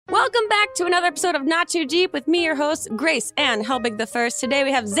Welcome back to another episode of Not Too Deep with me, your host, Grace Ann Helbig the First. Today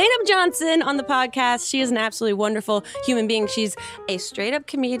we have Zainab Johnson on the podcast. She is an absolutely wonderful human being. She's a straight-up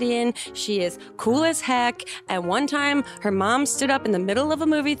comedian. She is cool as heck. And one time, her mom stood up in the middle of a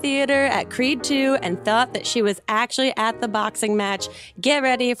movie theater at Creed 2 and thought that she was actually at the boxing match. Get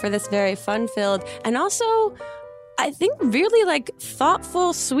ready for this very fun-filled and also, I think, really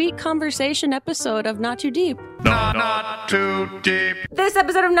thoughtful, sweet conversation episode of Not Too Deep. Not too deep. This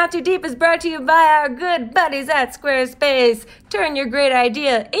episode of Not Too Deep is brought to you by our good buddies at Squarespace. Turn your great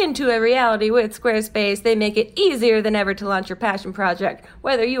idea into a reality with Squarespace. They make it easier than ever to launch your passion project.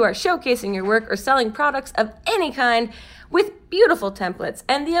 Whether you are showcasing your work or selling products of any kind, with beautiful templates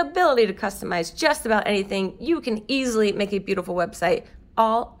and the ability to customize just about anything, you can easily make a beautiful website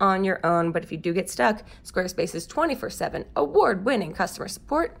all on your own. But if you do get stuck, Squarespace's 24/7 award-winning customer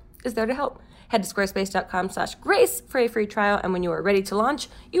support is there to help. Head to squarespace.com/grace for a free trial, and when you are ready to launch,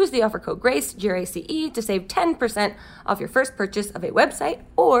 use the offer code GRACE, G-R-A-C-E, to save 10% off your first purchase of a website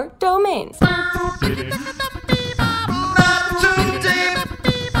or domain. Not too deep. Not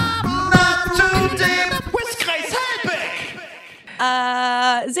too deep. With Grace Helbig.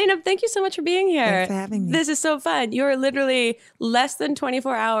 Zainab, thank you so much for being here. Thanks for having me. This is so fun. You're literally less than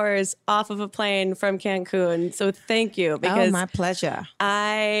 24 hours off of a plane from Cancun. So thank you. Because my pleasure.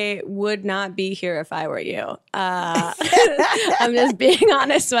 I would not be here if I were you. I'm just being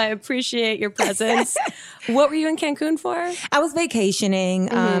honest, so I appreciate your presence. What were you in Cancun for? I was vacationing.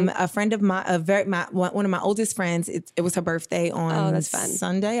 A friend of mine, one of my oldest friends, it was her birthday on that's fun.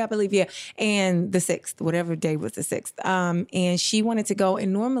 Sunday, I believe, yeah. And the 6th, whatever day was the 6th. And she wanted to go,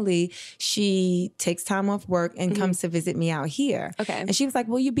 and normally she takes time off work and comes to visit me out here. Okay. And she was like,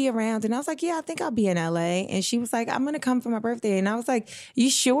 will you be around? And I was like, yeah, I think I'll be in LA. And she was like, I'm going to come for my birthday. And I was like, you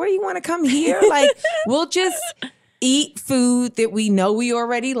sure you want to come here? Like, we'll just eat food that we know we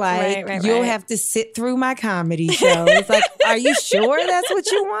already like. Right. You'll have to sit through my comedy show. It's like, are you sure that's what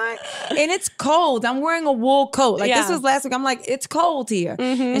you want? And it's cold. I'm wearing a wool coat. This was last week. I'm like, it's cold here.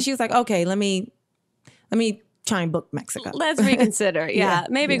 And she was like, okay, let me try and book Mexico. Let's reconsider. Yeah,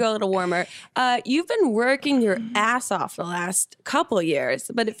 maybe yeah. go a little warmer. You've been working your ass off the last couple years,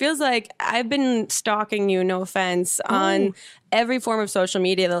 but it feels like I've been stalking you, no offense, on every form of social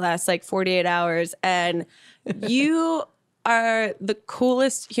media the last 48 hours. And you are the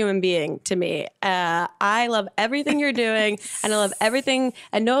coolest human being to me. I love everything you're doing, and I love everything.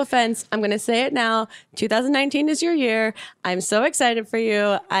 And no offense, I'm going to say it now. 2019 is your year. I'm so excited for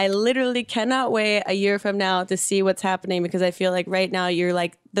you. I literally cannot wait a year from now to see what's happening, because I feel like right now you're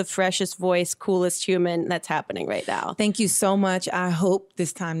like the freshest voice, coolest human that's happening right now. Thank you so much. I hope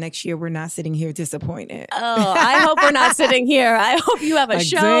this time next year we're not sitting here disappointed. Oh, I hope we're not sitting here. I hope you have a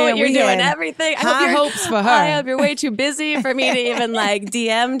show and you're doing everything. High hopes for her. I hope you're way too busy for me to even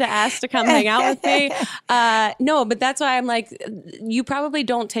DM to ask to come hang out with me. No, but that's why I'm like, you probably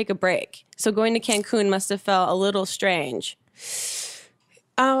don't take a break. So going to Cancun must have felt a little strange.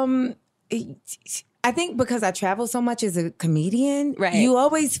 I think because I travel so much as a comedian, right. You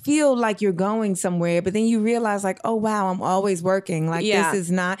always feel like you're going somewhere, but then you realize oh, wow, I'm always working. This is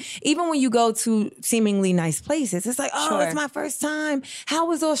not, even when you go to seemingly nice places, it's like, oh, It's my first time. How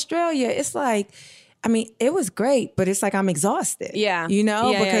was Australia? It's like, it was great, but it's like I'm exhausted. Yeah.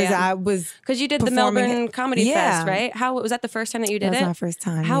 Because I was Because you did the Melbourne Comedy Fest, right? How was that the first time that you did it? That was my first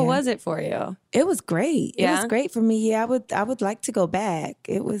time. How was it for you? It was great. Yeah? It was great for me. Yeah, I would like to go back.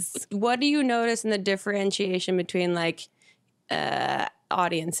 It was. What do you notice in the differentiation between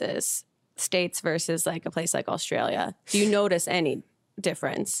audiences, States versus a place like Australia? Do you notice any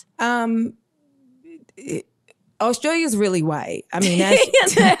difference? Australia's really white. That's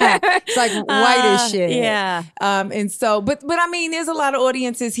it's like white as shit. Yeah. And so, but there's a lot of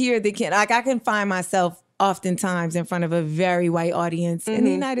audiences here that can, I can find myself oftentimes in front of a very white audience in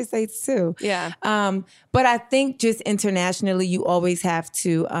the United States too. Yeah. But I think just internationally, you always have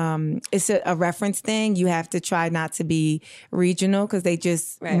to, it's a reference thing. You have to try not to be regional because they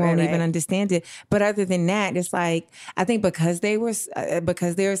just won't even understand it. But other than that, it's like, I think because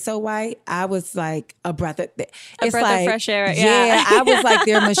they're so white, I was like a breath of, of fresh air. Yeah, I was like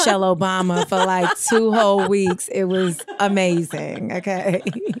their Michelle Obama for 2 whole weeks. It was amazing. Okay.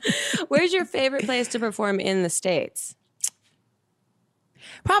 Where's your favorite place to perform in the States?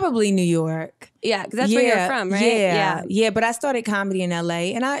 Probably New York. Yeah, because that's where you're from, right? Yeah. But I started comedy in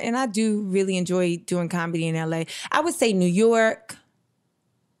LA, and I do really enjoy doing comedy in LA. I would say New York,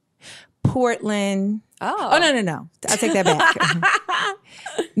 Portland. Oh, no. I'll take that back.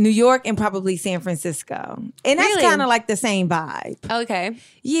 New York and probably San Francisco. And that's kind of like the same vibe. Okay.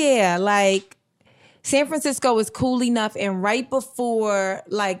 Yeah, San Francisco is cool enough, and right before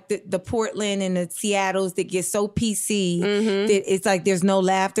like the Portland and the Seattles that get so PC that it's like there's no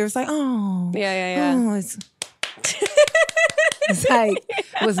laughter. It's like, oh. Yeah. Oh, it's like,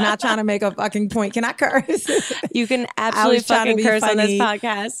 was not trying to make a fucking point. Can I curse? You can absolutely fucking curse on this funny.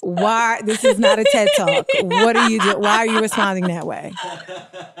 podcast. Why? This is not a TED Talk. What are you doing? Why are you responding that way?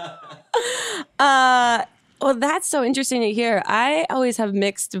 Well, that's so interesting to hear. I always have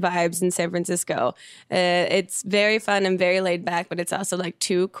mixed vibes in San Francisco. It's very fun and very laid back, but it's also like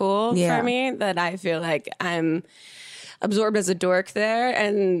too cool for me that I feel like I'm absorbed as a dork there,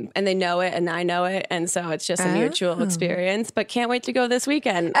 and they know it and I know it, and so it's just a mutual experience. But can't wait to go this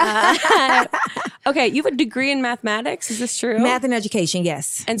weekend. Okay, you have a degree in mathematics. Is this true? Math and education,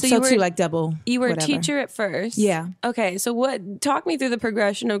 yes. And so you you were too, like double. You were whatever. a teacher at first. Yeah. Okay, so talk me through the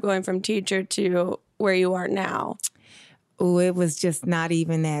progression of going from teacher to where you are now. Oh, it was just not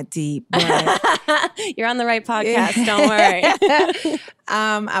even that deep. But You're on the right podcast. Don't worry.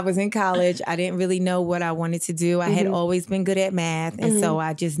 I was in college. I didn't really know what I wanted to do. I had always been good at math. And so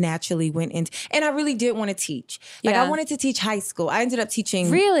I just naturally went into, and I really did want to teach. Like I wanted to teach high school. I ended up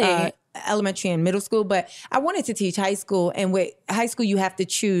teaching elementary and middle school, but I wanted to teach high school. And with high school, you have to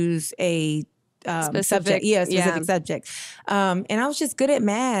choose a subject. Yeah, specific subject. And I was just good at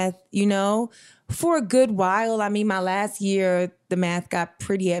math, you know. For a good while. I mean, my last year, the math got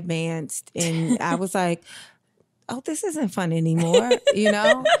pretty advanced, and I was like, oh, this isn't fun anymore, you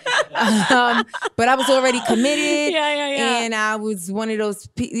know? But I was already committed. Yeah. And I was one of those,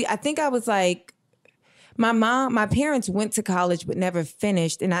 I think I was like, my parents went to college but never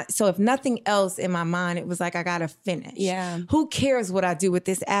finished. And so if nothing else in my mind, it was like, I got to finish. Yeah. Who cares what I do with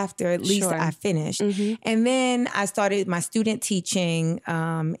this after? At least I finished. And then I started my student teaching,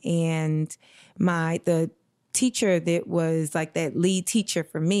 and the teacher that was like that lead teacher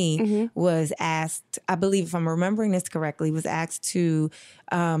for me was asked, I believe if I'm remembering this correctly, was asked to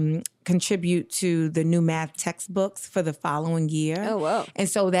contribute to the new math textbooks for the following year. Oh, wow. And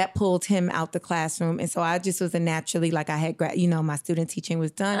so that pulled him out the classroom. And so I just was naturally like I had, my student teaching was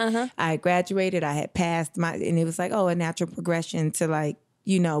done. I had graduated, I had passed and it was like, a natural progression to like,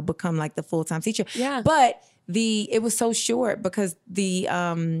 become like the full-time teacher. Yeah. But it was so short because the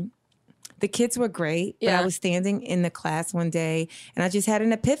kids were great, but I was standing in the class one day and I just had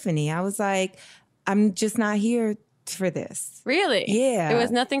an epiphany. I was like, I'm just not here for this. Really? Yeah. It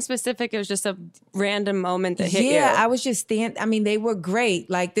was nothing specific. It was just a random moment that hit you. Yeah, I was just they were great.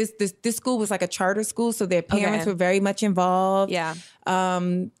 Like this school was like a charter school, so their parents were very much involved. Yeah.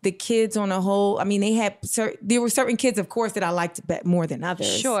 The kids on a whole, I mean, there were certain kids, of course, that I liked more than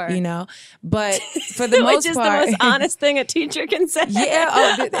others. Sure. But for the most part. Which is the most honest thing a teacher can say. Yeah.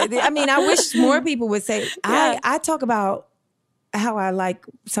 I mean, I wish more people would say, I talk about how I like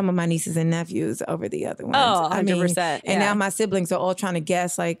some of my nieces and nephews over the other ones. Oh, 100%. And now my siblings are all trying to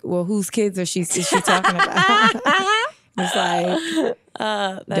guess, like, well, whose kids is she talking about? It's like,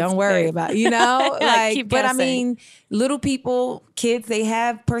 don't worry about, like, but I mean, little people, kids, they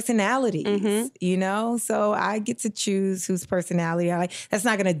have personalities, so I get to choose whose personality I like. That's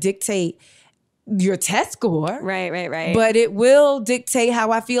not going to dictate your test score. Right. But it will dictate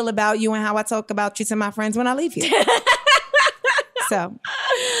how I feel about you and how I talk about you to my friends when I leave here. So,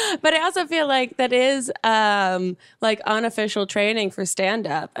 but I also feel like that is like unofficial training for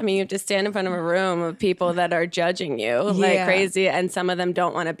stand-up. I mean, you have to stand in front of a room of people that are judging you like crazy, and some of them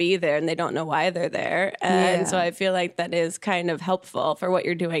don't want to be there and they don't know why they're there. And so I feel like that is kind of helpful for what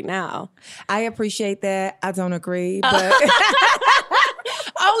you're doing now. I appreciate that. I don't agree, but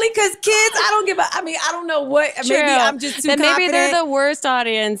only because kids, I don't know what. True. Maybe I'm just too confident. Maybe they're the worst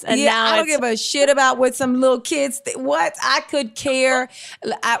audience. And now I don't give a shit about what some little kids what I could care.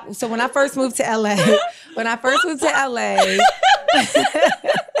 So when I first moved to LA,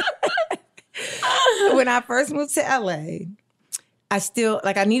 I still,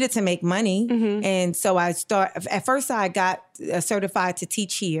 I needed to make money. And so at first I got certified to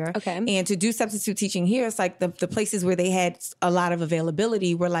teach here. Okay. And to do substitute teaching here, it's like the places where they had a lot of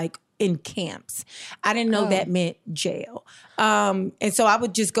availability were like in camps. I didn't know that meant jail. And so I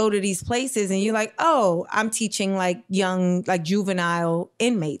would just go to these places and you're like, oh, I'm teaching like young, like juvenile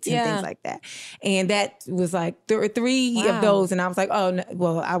inmates and things like that. And that was like, there were 3 of those. And I was like, oh, no,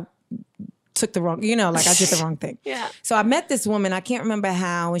 well, I took the wrong, I did the wrong thing. Yeah. So I met this woman, I can't remember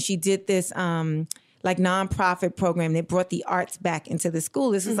how, and she did this like nonprofit program that brought the arts back into the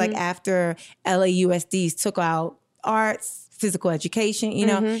school. This was like after LAUSDs took out arts, physical education,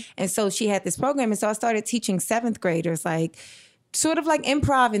 and so she had this program. And so I started teaching 7th graders, like sort of like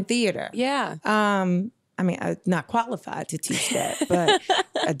improv and theater. Yeah. I mean, I'm not qualified to teach that, but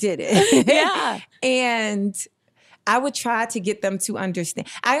I did it. Yeah. And I would try to get them to understand.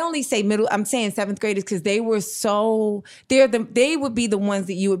 I only say I'm saying seventh graders because they were so, they would be the ones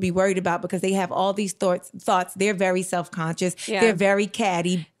that you would be worried about because they have all these thoughts. They're very self-conscious. Yeah. They're very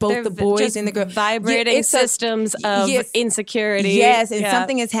catty, both They're the boys just and the girls. vibrating systems of insecurity. Yes, and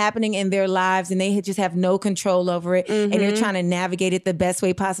something is happening in their lives and they just have no control over it. And they're trying to navigate it the best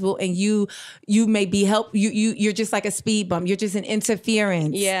way possible. And you may be you're just like a speed bump. You're just an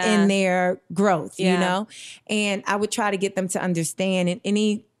interference in their growth, you know? And I would try to get them to understand in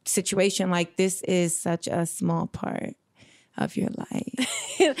any situation like this is such a small part of your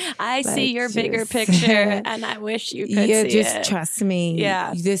life. I see your bigger picture and I wish you could see it. Just trust me.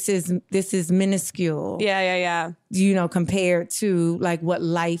 Yeah. This is minuscule. Yeah. You know, compared to like what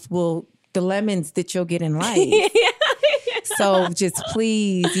life the lemons that you'll get in life. So just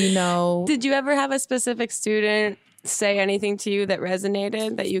please, you know. Did you ever have a specific student say anything to you that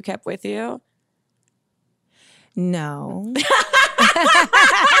resonated that you kept with you? No.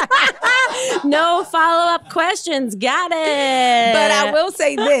 No follow-up questions. Got it. But I will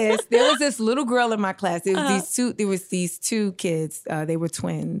say this. There was this little girl in my class. There was these two kids. They were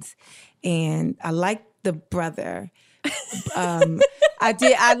twins. And I liked the brother. He's a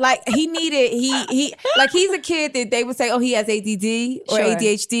kid that they would say, oh, he has ADD or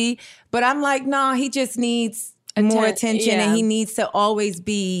ADHD. But I'm like, no, he just needs more attention and he needs to always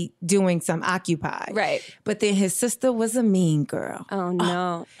be doing some occupied. Right. But then his sister was a mean girl. Oh,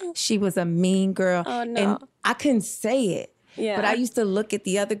 no. She was a mean girl. Oh, no. And I couldn't say it. Yeah. But I used to look at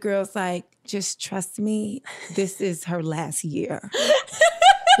the other girls like, just trust me, this is her last year.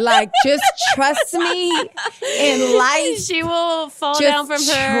 Like, just trust me in life. She will fall down from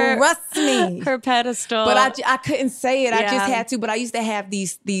her pedestal. But I couldn't say it. I just had to. But I used to have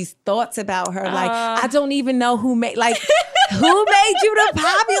these thoughts about her. Like, I don't even know who made you the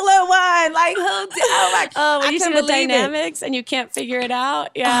popular one? Like, when you see the dynamics and you can't figure it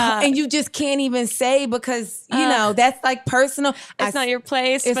out. Yeah. And you just can't even say because, you know, that's like personal. It's not your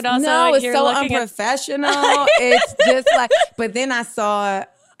place, but also no, it's you're so looking unprofessional. It's just like, but then I saw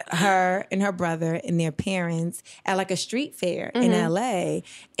her and her brother and their parents at like a street fair in LA,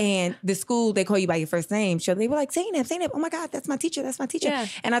 and the school, they call you by your first name, so they were like, Zainab, oh my God, that's my teacher. Yeah.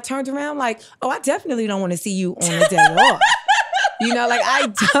 And I turned around like, oh, I definitely don't want to see you on the day off. You know, like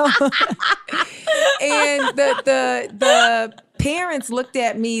I don't. And the parents looked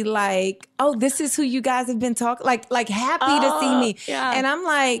at me like, oh, this is who you guys have been talking, like happy to see me. Yeah. And I'm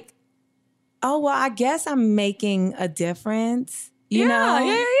like, oh, well, I guess I'm making a difference. You know?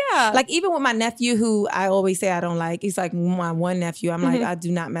 Yeah. Like even with my nephew, who I always say I don't like, he's like my one nephew. I'm like, I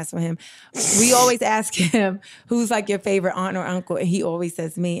do not mess with him. We always ask him, who's like your favorite aunt or uncle? And he always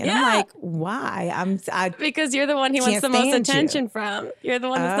says me. And I'm like, why? Because you're the one he wants the most attention from. You're the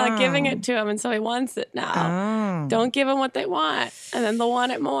one that's not giving it to him. And so he wants it now. Don't give them what they want. And then they'll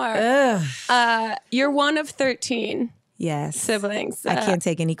want it more. You're one of 13. Yes. Siblings. I can't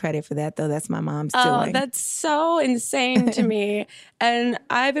take any credit for that, though. That's my mom's doing. Oh, that's so insane to me. And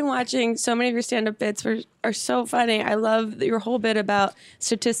I've been watching so many of your stand-up bits are so funny. I love your whole bit about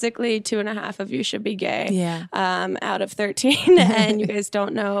statistically 2.5 of you should be gay out of 13. And you guys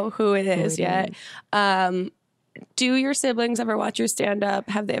don't know who it is yet. Do your siblings ever watch your stand-up?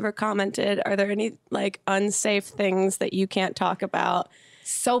 Have they ever commented? Are there any like unsafe things that you can't talk about?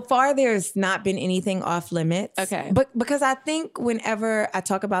 So far, there's not been anything off limits. Okay. But because I think whenever I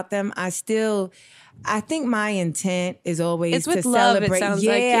talk about them, I think my intent is always to celebrate. It sounds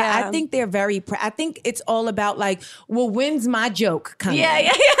like, I think they're very, I think it's all about like, well, when's my joke coming?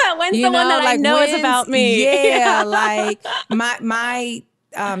 Yeah. When's the one that I know is about me? Yeah, like my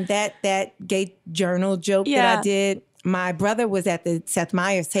that gay journal joke that I did. My brother was at the Seth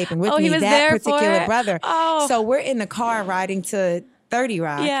Meyers taping with me. He was that there particular for it? brother. Oh. So we're in the car riding to 30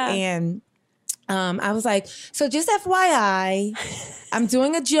 Rock. Yeah. And I was like, so just FYI, I'm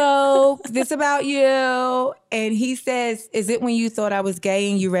doing a joke. This about you. And he says, is it when you thought I was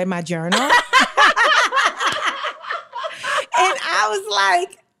gay and you read my journal? And I was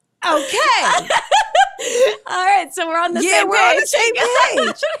like, okay. All right, so we're on the same page. Yeah, we're on the same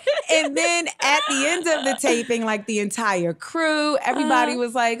page. And then at the end of the taping, like the entire crew, everybody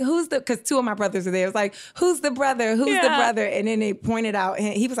was like, because 2 of my brothers are there. It was like, who's the brother? Who's the brother? And then they pointed out,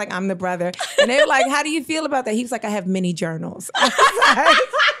 and he was like, I'm the brother. And they were like, how do you feel about that? He was like, I have many journals.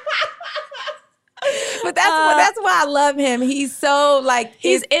 But that's why I love him. He's so like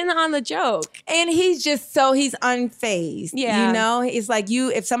he's in on the joke, and he's just he's unfazed. Yeah, you know, it's like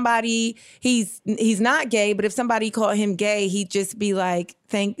if somebody he's not gay, but if somebody called him gay, he'd just be like,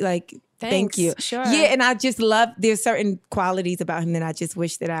 thank Thank you. Sure. Yeah, and I just love, there's certain qualities about him that I just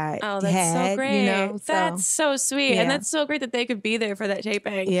wish that I had. So great. You know? That's so sweet. Yeah. And that's so great that they could be there for that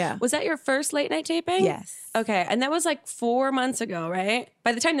taping. Yeah. Was that your first late night taping? Yes. Okay. And that was like 4 months ago, right?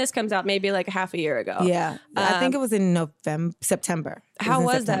 By the time this comes out, maybe like half a year ago. Yeah. I think it was in September. How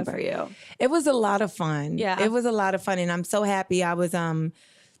was that for you? It was a lot of fun. Yeah. It was a lot of fun. And I'm so happy I was,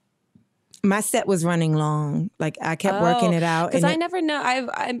 my set was running long. Like I kept working it out. Because I never know.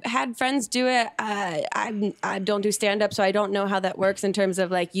 I've had friends do it. I don't do stand up, so I don't know how that works in terms of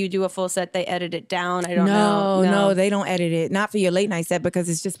like you do a full set, they edit it down. I don't know. No, they don't edit it. Not for your late night set because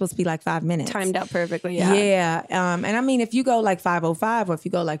it's just supposed to be like 5 minutes. Timed out perfectly. Yeah. Yeah. And I mean, if you go like 5:05 or if you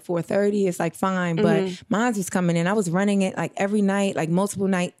go like 4:30, it's like fine. But mine was coming in. I was running it like every night, like multiple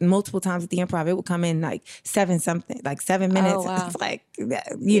times at the Improv. It would come in like 7 minutes. Oh, wow. It's like,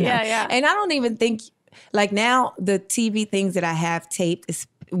 you know. Yeah. And I don't even think, like now the TV things that I have taped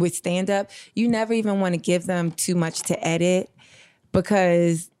with stand up, you never even want to give them too much to edit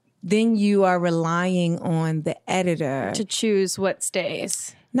because then you are relying on the editor To choose what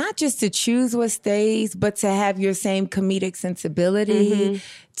stays. not just to choose what stays, but to have your same comedic sensibility.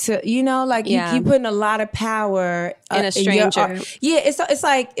 To you putting a lot of power In a stranger.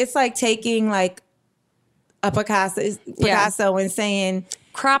 It's like taking like a Picasso and saying,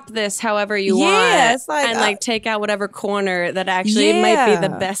 crop this however you want. Yeah, it's like, and like take out whatever corner that actually might be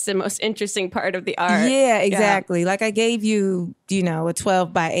the best and most interesting part of the art. Yeah, exactly. Like I gave you, a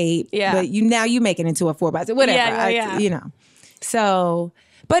 12x8, but you make it into a 4x6, whatever. Yeah. So,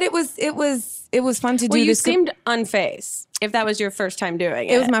 but it was fun to do. Well, you seemed unfazed. If that was your first time doing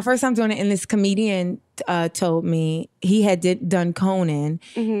it. It was my first time doing it, and this comedian told me he had done Conan,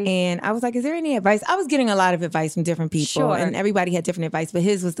 and I was like, is there any advice? I was getting a lot of advice from different people, and everybody had different advice, but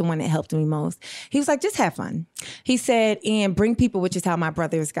his was the one that helped me most. He was like, just have fun. He said, and bring people, which is how my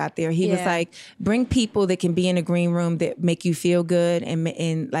brothers got there. He was like, bring people that can be in a green room that make you feel good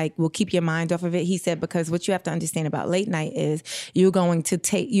and like will keep your mind off of it. He said, because what you have to understand about late night is you're going to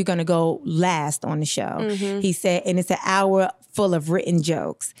go last on the show. He said, and it's an hour full of written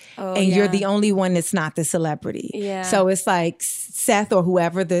jokes, and you're the only one that's not the celebrity. Yeah. So it's like Seth or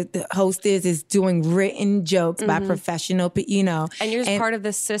whoever the host is doing written jokes by professional, and you're just part of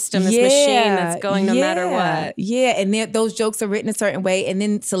this system, this machine that's going no matter what. Yeah, and those jokes are written a certain way, and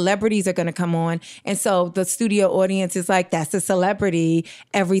then celebrities are going to come on, and so the studio audience is like, that's a celebrity.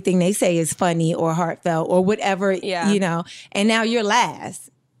 Everything they say is funny or heartfelt or whatever, and now you're last.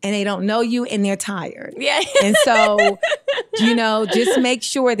 And they don't know you and they're tired. Yeah. And so, just make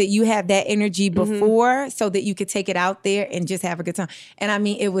sure that you have that energy before so that you could take it out there and just have a good time. And I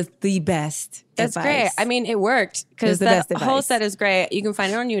mean, it was the best That's advice. great. I mean, it worked because the whole set is great. You can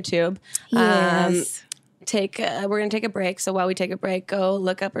find it on YouTube. Yes. We're going to take a break. So while we take a break, go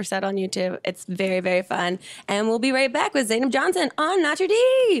look up her set on YouTube. It's very, very fun. And we'll be right back with Zainab Johnson on Not Your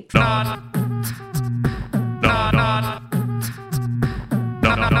Deep.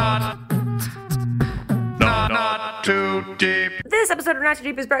 Not too deep. This episode of Not Too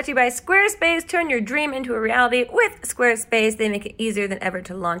Deep is brought to you by Squarespace. Turn your dream into a reality with Squarespace. They make it easier than ever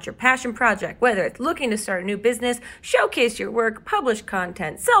to launch your passion project, whether it's looking to start a new business, showcase your work, publish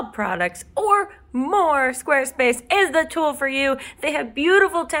content, sell products, or more. Squarespace is the tool for you. They have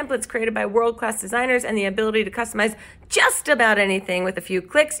beautiful templates created by world-class designers and the ability to customize just about anything with a few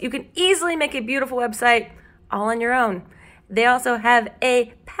clicks. You can easily make a beautiful website all on your own. They also have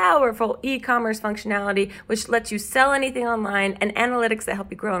a powerful e-commerce functionality, which lets you sell anything online, and analytics that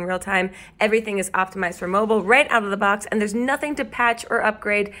help you grow in real time. Everything is optimized for mobile right out of the box, and there's nothing to patch or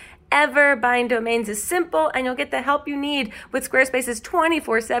upgrade ever. Buying domains is simple, and you'll get the help you need with Squarespace's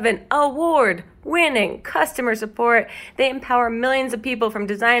 24/7 award-winning customer support. They empower millions of people, from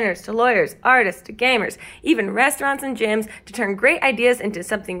designers to lawyers, artists to gamers, even restaurants and gyms, to turn great ideas into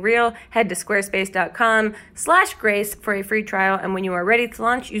something real. Head to squarespace.com/grace for a free trial, and when you are ready to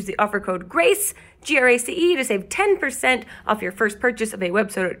launch, use the offer code GRACE, GRACE, to save 10% off your first purchase of a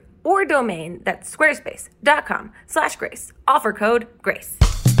website or domain. That's squarespace.com/grace. Offer code GRACE.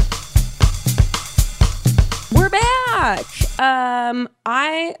 We're back.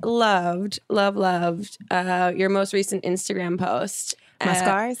 I loved your most recent Instagram post. My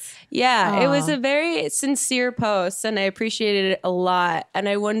scars? Yeah, It was a very sincere post, and I appreciated it a lot. And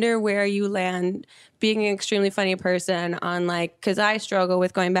I wonder where you land being an extremely funny person on, like, because I struggle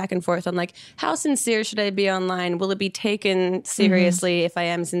with going back and forth on, like, how sincere should I be online? Will it be taken seriously if I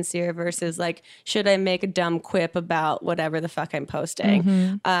am sincere versus, like, should I make a dumb quip about whatever the fuck I'm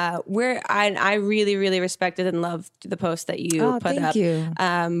posting? Where I really, really respected and loved the post that you put up. Thank you.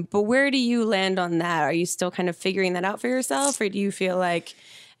 But where do you land on that? Are you still kind of figuring that out for yourself, or do you feel like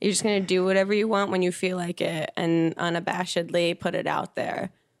You're just going to do whatever you want when you feel like it and unabashedly put it out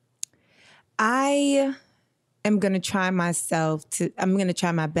there. I am going to try my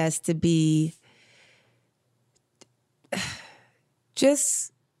best to be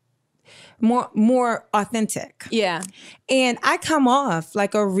just more authentic. Yeah. And I come off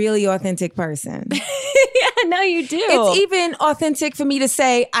like a really authentic person. Yeah, no, you do. It's even authentic for me to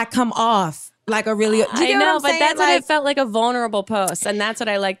say I come off like a really. I know, but that's what it felt like, a vulnerable post, and that's what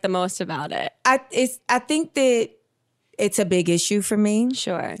I like the most about it. I think that it's a big issue for me.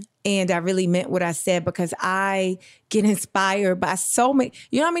 Sure. And I really meant what I said because I get inspired by so many.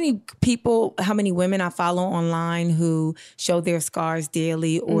 You know how many women I follow online who show their scars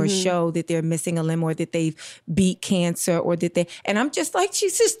daily or show that they're missing a limb or that they've beat cancer or that they. And I'm just like,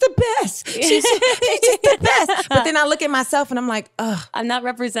 she's just the best. She's just the best. But then I look at myself and I'm like, ugh. I'm not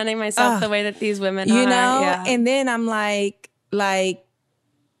representing myself the way that these women are. You know? Yeah. And then I'm like, I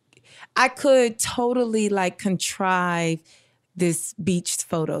could totally contrive this beach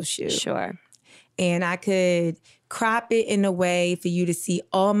photo shoot. Sure. And I could crop it in a way for you to see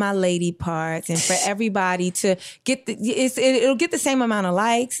all my lady parts and for everybody to get it'll get the same amount of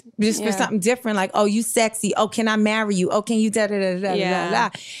likes just for something different. Like, oh, you sexy. Oh, can I marry you? Oh, can you da da da da da da.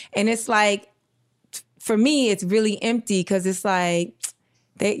 And it's like, for me, it's really empty because it's like,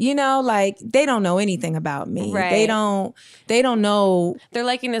 they don't know anything about me. Right. They don't know. They're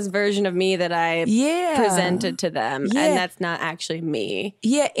liking this version of me that I presented to them, and that's not actually me.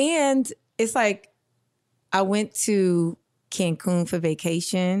 Yeah, and it's like I went to Cancun for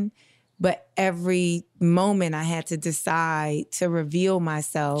vacation, but every moment I had to decide to reveal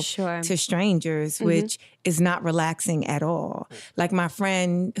myself to strangers, which is not relaxing at all. Like my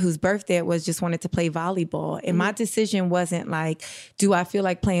friend whose birthday it was just wanted to play volleyball. And my decision wasn't like, do I feel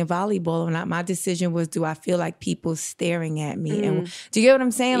like playing volleyball or not? My decision was, do I feel like people staring at me? And do you get what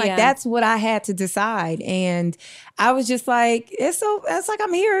I'm saying? Like that's what I had to decide. And I was just like, it's like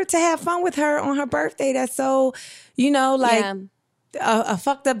I'm here to have fun with her on her birthday. That's so, a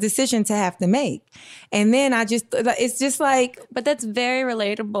fucked up decision to have to make. And then it's just like. But that's very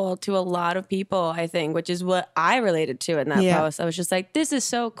relatable to a lot of people, I think, which is what I related to in that post. I was just like, this is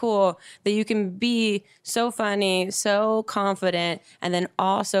so cool that you can be so funny, so confident, and then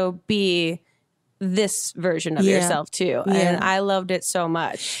also be this version of yourself too. Yeah. And I loved it so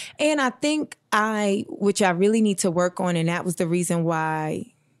much. And I think which I really need to work on, and that was the reason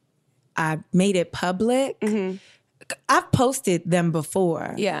why I made it public. I've posted them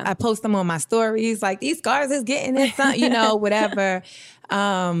before. Yeah. I post them on my stories, like these scars is getting it, whatever.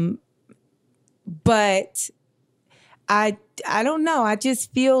 But I don't know. I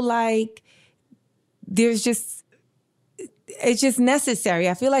just feel like it's just necessary.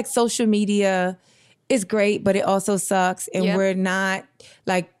 I feel like social media is great, but it also sucks. And we're not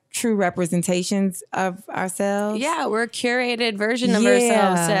like true representations of ourselves. Yeah, we're a curated version of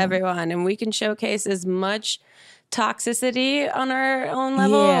ourselves to everyone. And we can showcase as much toxicity on our own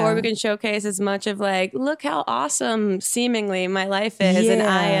level, or we can showcase as much of like, look how awesome seemingly my life is and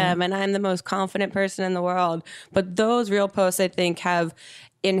I am, and I'm the most confident person in the world. But those real posts, I think, have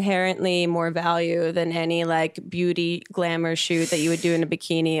inherently more value than any like beauty glamour shoot that you would do in a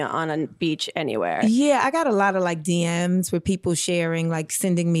bikini on a beach anywhere. Yeah, I got a lot of like DMs with people sharing, like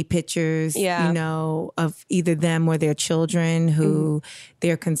sending me pictures, of either them or their children who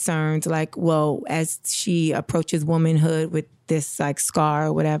they're concerned, like, well, as she approaches womanhood with this like scar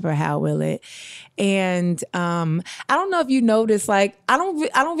or whatever, how will it? And I don't know if you noticed, like I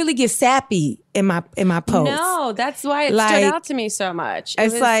don't really get sappy in my posts. No, that's why it stood out to me so much.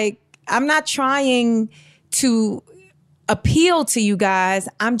 It's like I'm not trying to appeal to you guys.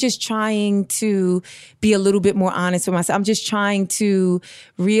 I'm just trying to be a little bit more honest with myself. I'm just trying to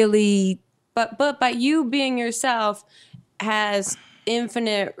really. But by you being yourself has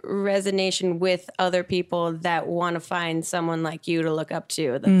infinite resonation with other people that want to find someone like you to look up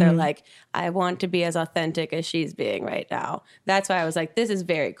to, that they're like, I want to be as authentic as she's being right now. That's why I was like, this is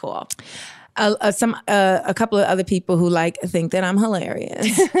very cool. A couple of other people who think that I'm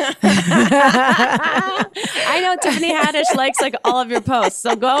hilarious. I know Tiffany Haddish likes like all of your posts,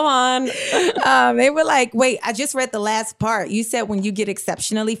 so go on. They were like, wait, I just read the last part. You said when you get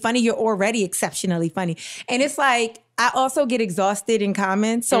exceptionally funny, you're already exceptionally funny. And it's like, I also get exhausted in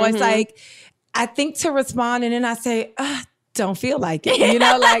comments. So it's like, I think to respond and then I say, don't feel like it.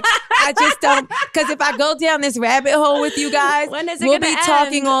 I just don't. Because if I go down this rabbit hole with you guys, we'll be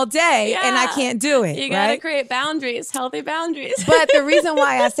talking all day and I can't do it. You got to create boundaries, healthy boundaries. But the reason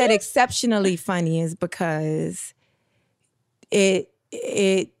why I said exceptionally funny is because two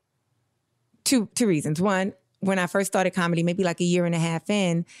reasons. One, when I first started comedy, maybe like a year and a half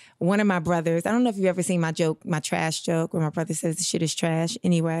in, one of my brothers, I don't know if you've ever seen my trash joke, where my brother says the shit is trash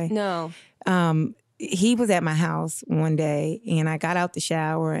anyway. No. He was at my house one day and I got out the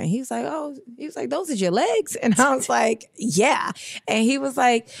shower and he was like, those are your legs? And I was like, yeah. And he was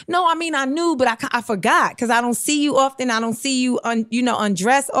like, no, I mean, I knew, but I forgot because I don't see you often. I don't see you,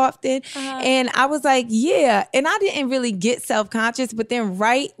 undress often. And I was like, yeah. And I didn't really get self-conscious, but then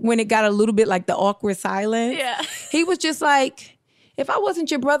right when it got a little bit like the awkward silence, he was just like, if I wasn't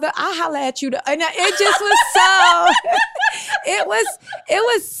your brother, I'll holler at you. And it just was so, it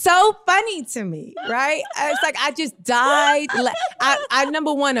was so funny to me, right? It's like I just died. I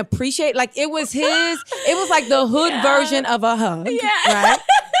number one, appreciate, like it was like the hood version of a hug, right?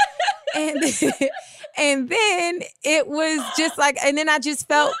 And then it was just like, and then I just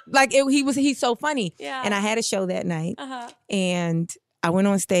felt like he's so funny. Yeah. And I had a show that night and I went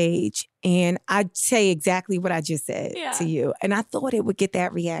on stage and I'd say exactly what I just said to you. And I thought it would get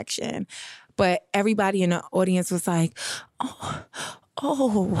that reaction. But everybody in the audience was like, oh,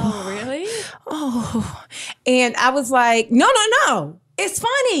 really? Oh. And I was like, no. It's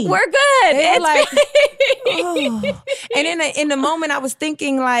funny. We're good. It's like, oh. And in the moment, I was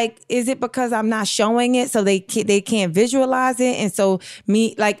thinking, like, is it because I'm not showing it, so they can't visualize it, and so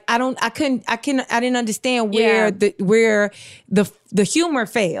me, like, I didn't understand where the humor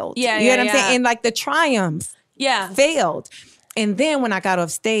failed. You know what I'm saying? And like the triumph, failed. And then when I got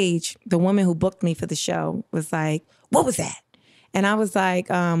off stage, the woman who booked me for the show was like, "What was that?" And I was like,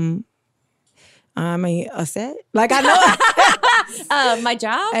 I mean, a set? Like, I know. My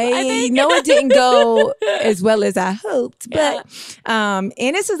job? I know it didn't go as well as I hoped. But, and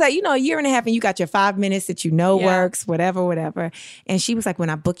this was like, a year and a half and you got your 5 minutes that works, whatever. And she was like, when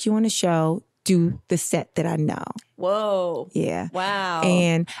I book you on the show, do the set that I know. Whoa. Yeah. Wow.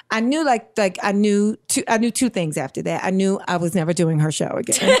 And I knew I knew two things after that. I knew I was never doing her show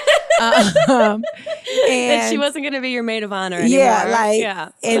again. And that she wasn't going to be your maid of honor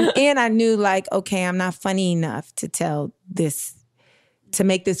anymore. And I knew like, okay, I'm not funny enough to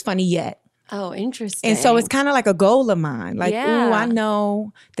make this funny yet. Oh, interesting. And so it's kind of like a goal of mine. Like, ooh, I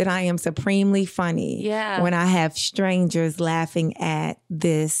know that I am supremely funny when I have strangers laughing at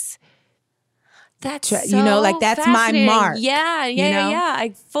this. That's so that's my mark. Yeah.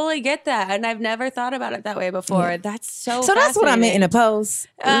 I fully get that, and I've never thought about it that way before. Yeah. That's so. So that's what I meant in a post.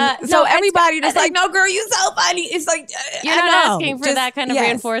 So everybody that's like, "No, girl, you so funny." It's like you're not asking for that kind of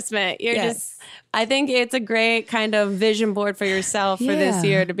reinforcement. You're just. I think it's a great kind of vision board for yourself for this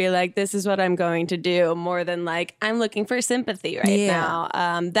year to be like, this is what I'm going to do, more than like, I'm looking for sympathy right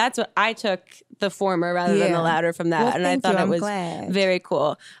now. That's what I took the former rather than the latter from that. And I thought it was very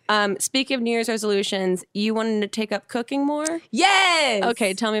cool. Speaking of New Year's resolutions, you wanted to take up cooking more? Yes.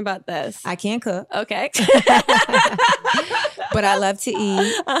 Okay, tell me about this. I can't cook. Okay. But I love to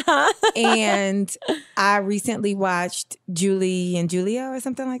eat. And I recently watched Julie and Julia or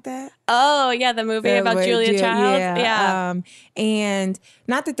something like that. Oh, yeah, the movie about Julia Childs. Yeah. And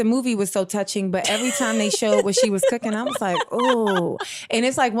not that the movie was so touching, but every time they showed what she was cooking, I was like, oh. And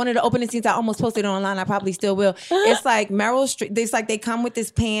it's like one of the opening scenes, I almost posted it online, I probably still will. It's like Meryl Streep, it's like they come with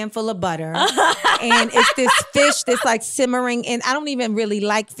this pan full of butter. And it's this fish that's like simmering. And I don't even really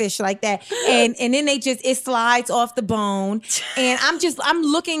like fish like that. And then it slides off the bone. And I'm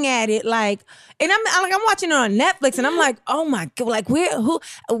looking at it like, and I'm watching it on Netflix and I'm like, oh my God, like what?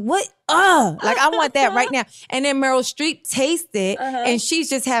 Like I want that right now. And then Meryl Streep tastes it and she's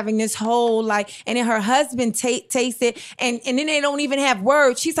just having this whole like, and then her husband tastes it and then they don't even have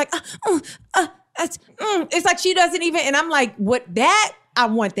words. She's like, it's like she doesn't even, and I'm like, what that? I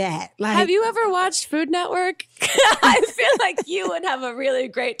want that. Like, have you ever watched Food Network? I feel like you would have a really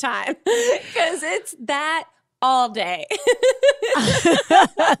great time because it's that all day.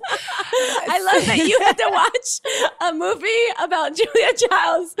 I love that you had to watch a movie about Julia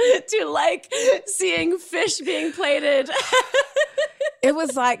Childs to like seeing fish being plated. It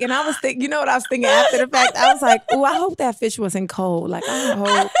was like, and I was thinking, you know what I was thinking after the fact? I was like, oh, I hope that fish wasn't cold. Like, I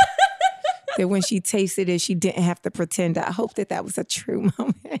hope that when she tasted it, she didn't have to pretend. I hope that was a true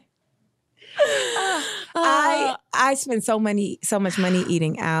moment. I spend so much money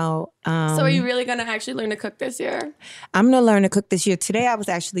eating out. So are you really going to actually learn to cook this year? I'm going to learn to cook this year. Today I was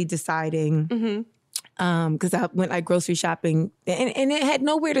actually deciding because I went like grocery shopping and it had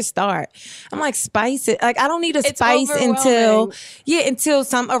nowhere to start. I'm like, spice it. Like I don't need a spice until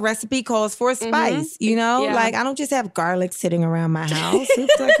a recipe calls for a spice, you know? Yeah. Like I don't just have garlic sitting around my house.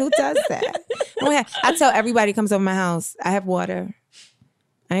 Who does that? I tell everybody who comes over my house, I have water.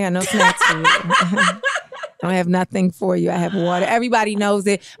 I ain't got no snacks for you. I don't have nothing for you. I have water. Everybody knows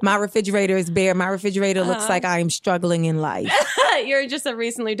it. My refrigerator is bare. My refrigerator looks like I am struggling in life. You're just a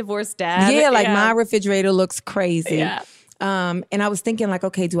recently divorced dad. Yeah, like my refrigerator looks crazy. Yeah. And I was thinking like,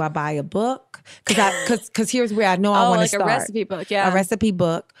 okay, do I buy a book? Because here's where I know I want to start. A recipe book, yeah. A recipe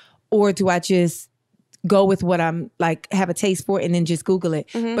book. Or do I just go with what I'm like, have a taste for and then just Google it?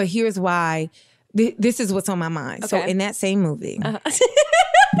 Mm-hmm. But here's why. This is what's on my mind. Okay. So in that same movie. I've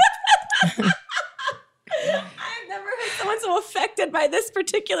never heard someone so affected by this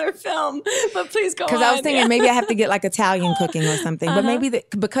particular film, but please go on. Because I was thinking maybe I have to get like Italian cooking or something, but maybe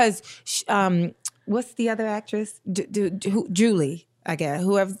because what's the other actress? Julie, I guess.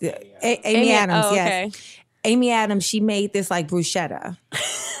 Whoever. Amy Adams, yes. Amy Adams, she made this like bruschetta.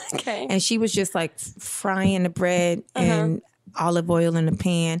 Okay. And she was just like frying the bread and olive oil in the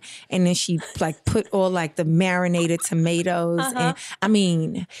pan, and then she like put all like the marinated tomatoes, and I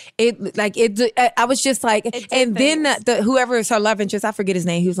mean it like it. I was just like, and then the whoever is her love interest, I forget his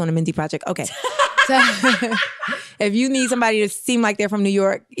name. He was on the Mindy Project. Okay, so if you need somebody to seem like they're from New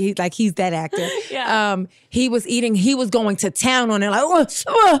York, he's that actor. Yeah. He was going to town on it like.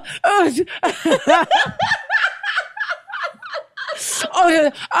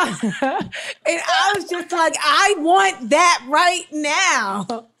 And I was just like, I want that right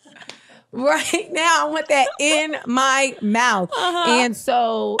now. Right now, I want that in my mouth. And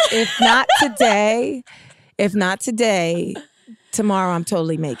so if not today, tomorrow I'm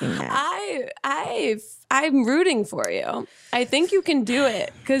totally making that. I'm rooting for you. I think you can do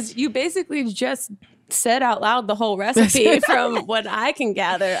it because you basically just said out loud the whole recipe from what I can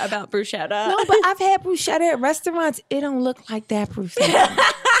gather about bruschetta. No, but I've had bruschetta at restaurants. It don't look like that bruschetta.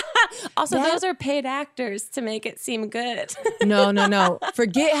 Also, those are paid actors to make it seem good. No.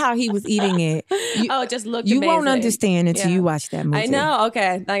 Forget how he was eating it. Just look You amazing. Won't understand until you watch that movie. I know.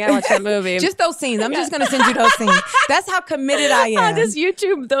 Okay. I gotta watch that movie. Just those scenes. I'm just going to send you those scenes. That's how committed I am. I'll just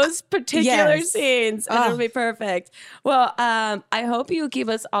YouTube those particular scenes and it'll be perfect. Well, I hope you keep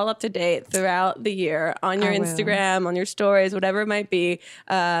us all up to date throughout the year on your Instagram, on your stories, whatever it might be,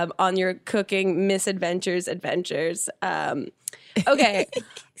 on your cooking misadventures, adventures. Okay.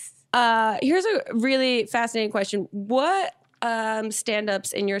 Here's a really fascinating question. What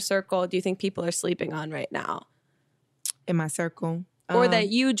stand-ups in your circle do you think people are sleeping on right now? In my circle? Or that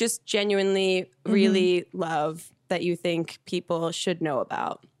you just genuinely really love that you think people should know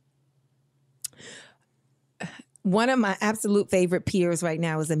about? One of my absolute favorite peers right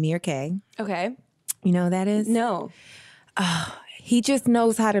now is Amir K. Okay. You know who that is? No. He just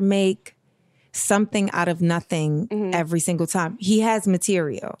knows how to make something out of nothing every single time. He has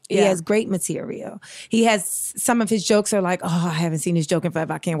material. He has great material. He has, some of his jokes are like, oh, I haven't seen this joke in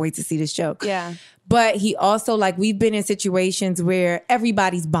forever. I can't wait to see this joke. Yeah. But he also, like, we've been in situations where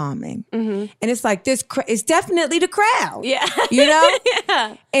everybody's bombing. And it's like, it's definitely the crowd. Yeah. You know?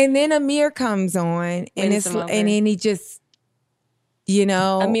 Yeah. And then Amir comes on and and then he just, you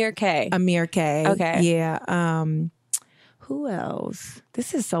know. Amir K. Okay. Yeah. Who else?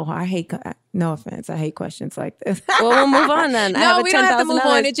 This is so hard. No offense. I hate questions like this. Well, we'll move on then. No, we don't have to move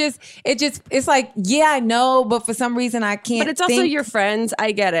on. It's like, yeah, I know, but for some reason I can't. But it's also your friends.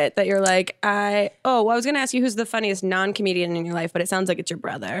 I get it that you're like, I was going to ask you who's the funniest non-comedian in your life, but it sounds like it's your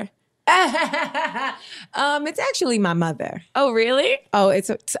brother. It's actually my mother. Oh, really? Oh,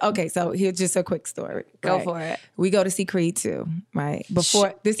 it's okay. So here's just a quick story. Go for it. We go to see Creed 2, right?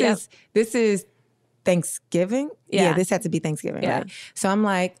 Before this is Thanksgiving. Yeah, this had to be Thanksgiving, right? So I'm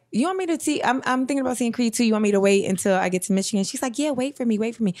like, you want me to see? I'm thinking about seeing Creed 2. You want me to wait until I get to Michigan? She's like, yeah, wait for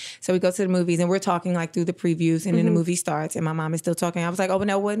me. So we go to the movies and we're talking like through the previews, and then the movie starts and my mom is still talking. I was like, oh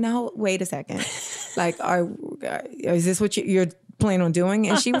no, wait a second. Like, is this what you're planning on doing?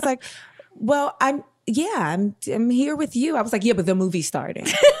 And she was like, well, I'm here with you. I was like, yeah, but the movie's starting.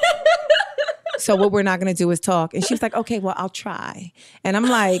 So what we're not going to do is talk. And she was like, okay, well, I'll try. And I'm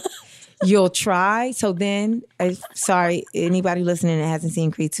like, you'll try? So then, sorry, anybody listening that hasn't seen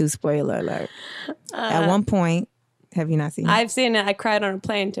Creed 2, spoiler alert. At one point, have you not seen it? I've seen it. I cried on a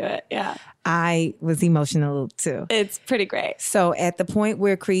plane to it. Yeah. I was emotional too. It's pretty great. So at the point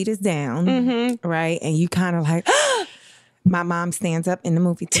where Creed is down, right? And you kind of like, my mom stands up in the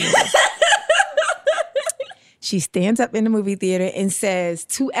movie theater. She stands up in the movie theater and says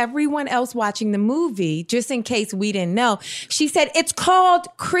to everyone else watching the movie, just in case we didn't know, she said, it's called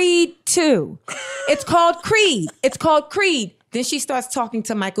Creed 2. It's called Creed. It's called Creed. Then she starts talking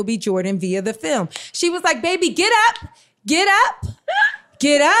to Michael B. Jordan via the film. She was like, baby, get up, get up,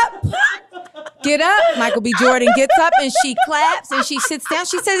 get up, get up. Michael B. Jordan gets up and she claps and she sits down.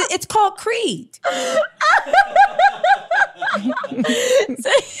 She says, it's called Creed.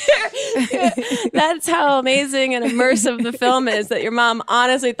 That's how amazing and immersive the film is, that your mom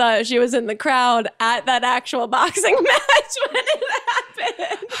honestly thought she was in the crowd at that actual boxing match when it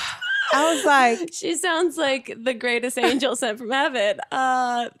happened. I was like, she sounds like the greatest angel sent from heaven.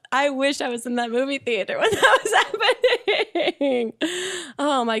 I wish I was in that movie theater when that was happening.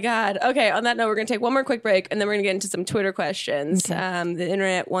 Oh my God. Okay, on that note, we're going to take one more quick break and then we're going to get into some Twitter questions. Okay. The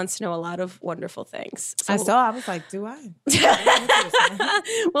internet wants to know a lot of wonderful things. So I was like, do I?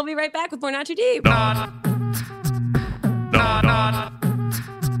 We'll be right back with more Not Too Deep. Not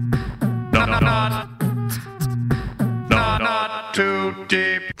Too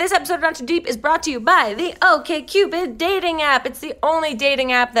Deep. This episode of Not Too Deep is brought to you by the OkCupid dating app. It's the only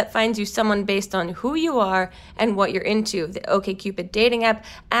dating app that finds you someone based on who you are and what you're into. The OkCupid dating app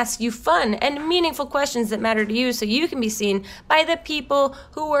asks you fun and meaningful questions that matter to you so you can be seen by the people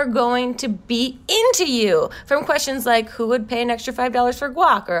who are going to be into you. From questions like, who would pay an extra $5 for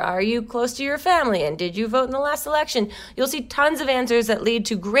guac? Or are you close to your family? And did you vote in the last election? You'll see tons of answers that lead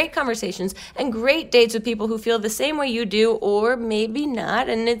to great conversations and great dates with people who feel the same way you do, or maybe not,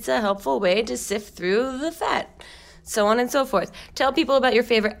 and it's a helpful way to sift through the fat. So on and so forth. Tell people about your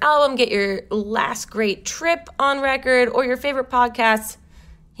favorite album, get your last great trip on record, or your favorite podcasts.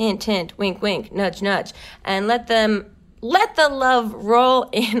 Hint, hint, wink, wink, nudge, nudge. And let the love roll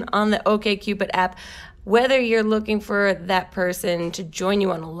in on the OkCupid app. Whether you're looking for that person to join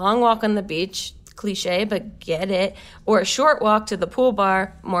you on a long walk on the beach, cliche, but get it, or a short walk to the pool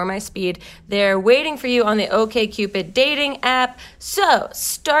bar, more my speed, they're waiting for you on the OkCupid dating app. So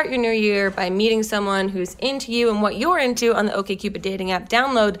start your new year by meeting someone who's into you and what you're into on the OkCupid dating app.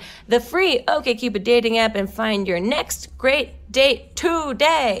 Download the free OkCupid dating app and find your next great date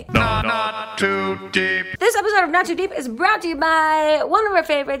today. Not Too Deep. This episode of Not Too Deep is brought to you by one of our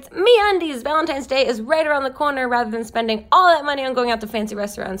favorites, MeUndies. Valentine's Day is right around the corner. Rather than spending all that money on going out to fancy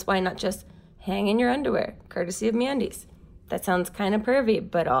restaurants, why not just hang in your underwear, courtesy of MeUndies? That sounds kind of pervy,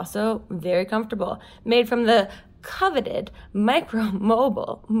 but also very comfortable. Made from the coveted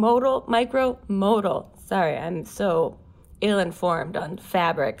micro-modal. Sorry, I'm so ill-informed on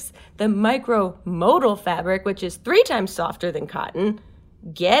fabrics. The micro-modal fabric, which is 3 times softer than cotton.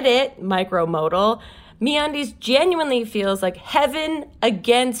 Get it, micro-modal. MeUndies genuinely feels like heaven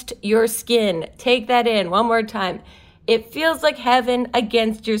against your skin. Take that in one more time. It feels like heaven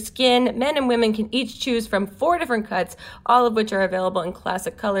against your skin. Men and women can each choose from 4 different cuts, all of which are available in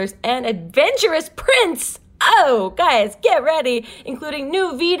classic colors and adventurous prints. Oh, guys, get ready, including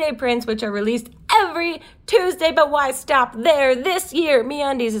new V-Day prints, which are released every Tuesday. But why stop there? This year,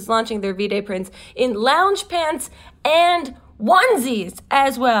 MeUndies is launching their V-Day prints in lounge pants and onesies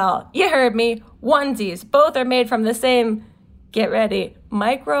as well. You heard me, onesies. Both are made from the same, get ready,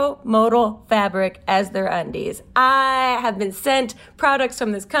 micro-modal fabric as their undies. I have been sent products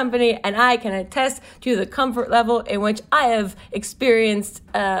from this company, and I can attest to the comfort level in which I have experienced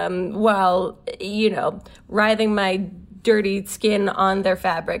while, writhing my dirty skin on their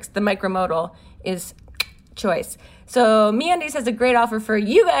fabrics. The micro-modal is choice. So MeUndies has a great offer for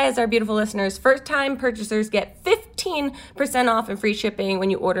you guys, our beautiful listeners. First-time purchasers get 15% off and free shipping when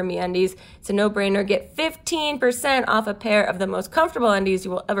you order MeUndies. It's a no-brainer. Get 15% off a pair of the most comfortable undies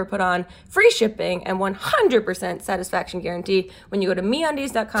you will ever put on, free shipping, and 100% satisfaction guarantee when you go to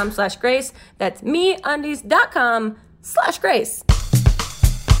MeUndies.com/Grace. That's MeUndies.com/Grace.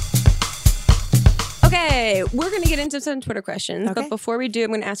 Okay, we're going to get into some Twitter questions. Okay. But before we do,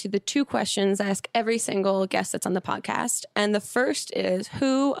 I'm going to ask you the 2 questions I ask every single guest that's on the podcast. And the first is,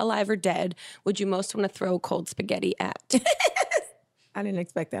 who, alive or dead, would you most want to throw cold spaghetti at? I didn't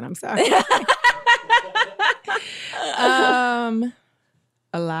expect that. I'm sorry.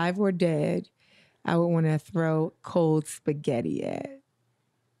 Alive or dead, I would want to throw cold spaghetti at.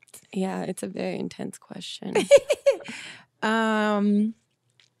 Yeah, it's a very intense question.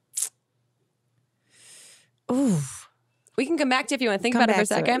 Ooh. We can come back to if you want to think about it for a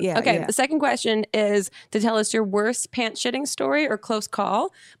second. Yeah, okay, yeah. The second question is to tell us your worst pants shitting story or close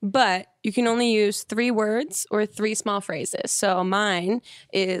call, but you can only use 3 words or 3 small phrases. So mine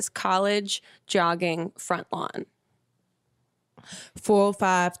is college, jogging, front lawn.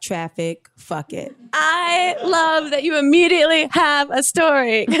 405 traffic, fuck it. I love that you immediately have a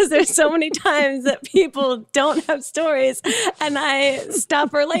story, because there's so many times that people don't have stories and I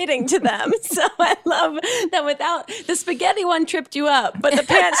stop relating to them. So I love that without the spaghetti one tripped you up, but the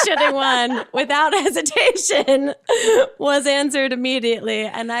pants shitting one without hesitation was answered immediately.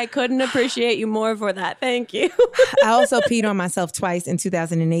 And I couldn't appreciate you more for that. Thank you. I also peed on myself twice in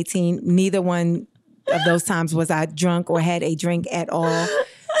 2018. Neither one of those times was I drunk or had a drink at all.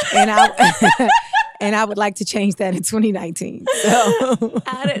 And And I would like to change that in 2019. So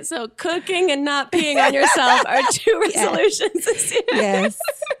add it. So cooking and not peeing on yourself are 2 resolutions this year. Yes.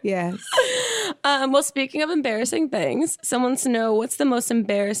 Yes. Well, speaking of embarrassing things, someone wants to know, what's the most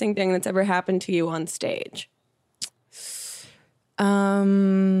embarrassing thing that's ever happened to you on stage?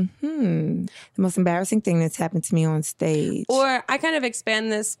 The most embarrassing thing that's happened to me on stage. Or I kind of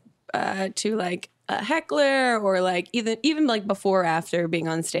expand this to like a heckler, or like even like before or after being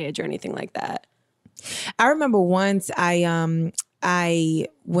on stage or anything like that. I remember once I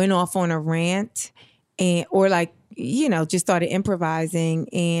went off on a rant or like, just started improvising,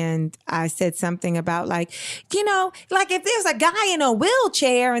 and I said something about like, like if there's a guy in a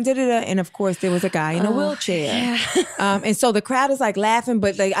wheelchair and and of course there was a guy in a wheelchair. Yeah. And so the crowd is like laughing,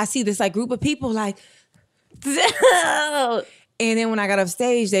 but like I see this like group of people like, and then when I got off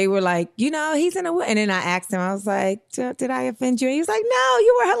stage, they were like, he's in a wheelchair. And then I asked him, I was like, did I offend you? And he was like, no,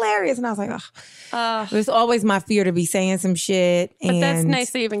 you were hilarious. And I was like, oh. It's always my fear to be saying some shit. But that's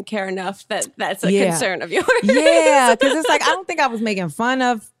nice to even care enough that that's a concern of yours. Yeah, because it's like, I don't think I was making fun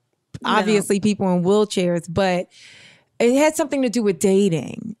of, obviously, people in wheelchairs, but it had something to do with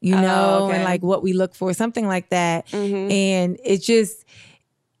dating, and like what we look for, something like that. Mm-hmm. And it just...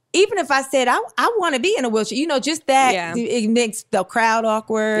 Even if I said, I want to be in a wheelchair, just that, it makes the crowd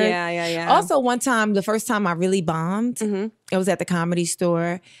awkward. Yeah. Also, one time, the first time I really bombed, it was at the Comedy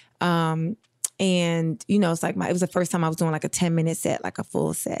Store. And, it's like it was the first time I was doing like a 10-minute set, like a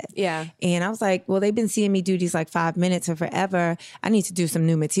full set. Yeah. And I was like, well, they've been seeing me do these like 5 minutes or forever. I need to do some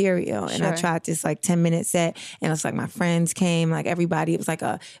new material. And I tried this like 10-minute set, and it's like my friends came, like everybody, it was like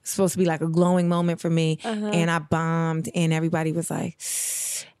supposed to be like a glowing moment for me. And I bombed, and everybody was like...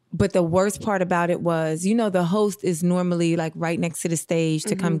 But the worst part about it was, the host is normally like right next to the stage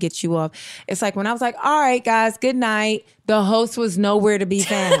to come get you off. It's like when I was like, all right, guys, good night. The host was nowhere to be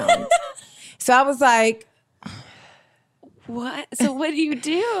found. So I was like, what? So what do you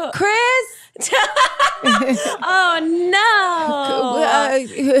do? Chris? Oh,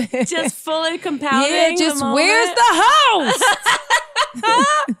 no. Just fully compounding. Yeah, just where's the host?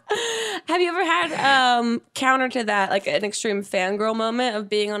 Have you ever had counter to that, like an extreme fangirl moment of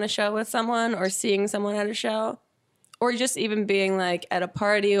being on a show with someone or seeing someone at a show? Or just even being like at a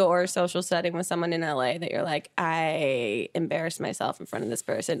party or a social setting with someone in LA that you're like, I embarrassed myself in front of this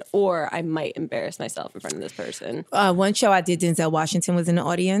person, or I might embarrass myself in front of this person? One show I did, Denzel Washington was in the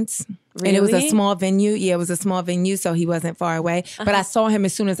audience. Really? And it was a small venue. Yeah, it was a small venue, so he wasn't far away. But I saw him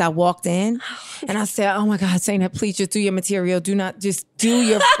as soon as I walked in. And I said, oh my God, Zainab, please just do your material. Do not just do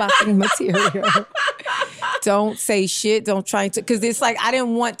your fucking material. Don't say shit. Don't try to, because it's like, I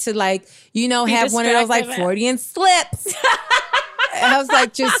didn't want to like, have one of those like Freudian slips. And I was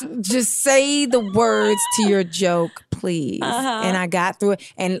like, just say the words to your joke, please. And I got through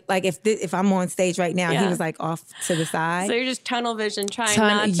it. And like, if I'm on stage right now, he was like off to the side. So you're just tunnel vision, trying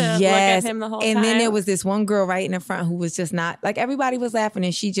not to look at him the whole time. And then there was this one girl right in the front who was just not, like everybody was laughing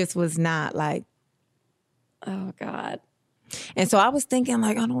and she just was not like. Oh God. And so I was thinking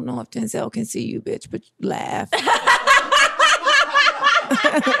like, I don't know if Denzel can see you, bitch, but laugh.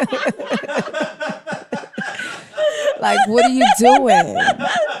 Like, what are you doing?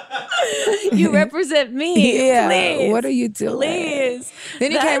 You represent me. Yeah. Please. What are you doing? Please.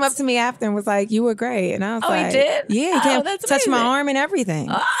 Then he came up to me after and was like, you were great. And I was like, he did? Yeah, he came, that's touched my amazing. arm and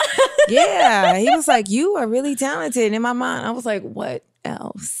everything. Yeah. He was like, you are really talented. And in my mind, I was like, what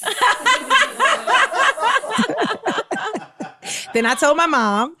else? Then I told my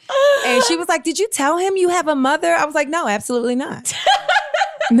mom, and she was like, did you tell him you have a mother? I was like, no, absolutely not.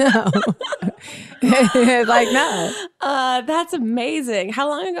 No. Like, no. That's amazing. How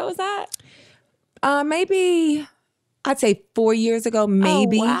long ago was that? Maybe, I'd say 4 years ago,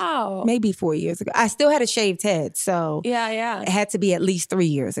 maybe. Oh, wow. Maybe 4 years ago. I still had a shaved head, so yeah. It had to be at least 3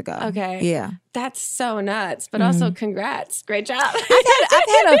 years ago. Okay. Yeah. That's so nuts. But also, congrats. Great job.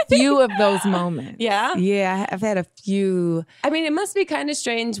 I've had a few of those moments. Yeah? Yeah, I've had a few. I mean, it must be kind of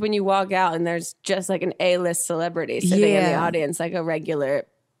strange when you walk out and there's just like an A-list celebrity sitting in the audience, like a regular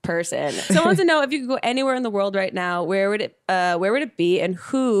person. So I want to know, if you could go anywhere in the world right now, where would it be, and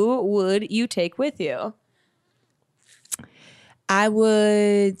who would you take with you? I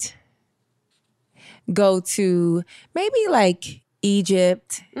would go to maybe like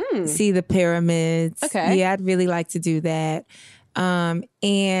Egypt, see the pyramids. Okay. Yeah, I'd really like to do that.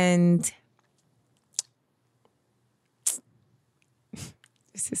 And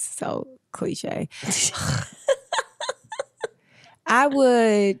this is so cliche. I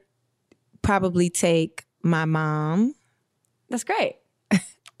would probably take my mom. That's great.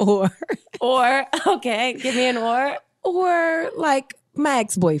 Or, okay, give me an or. Or like my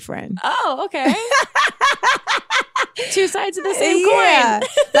ex-boyfriend. Oh, okay. Two sides of the same coin.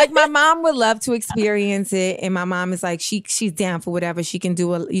 Like my mom would love to experience it, and my mom is like she's down for whatever she can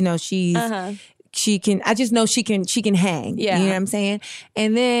do. She can. I just know she can hang. Yeah. You know what I'm saying?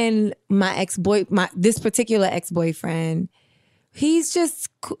 And then this particular ex-boyfriend, he's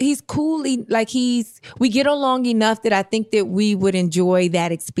cool. We get along enough that I think that we would enjoy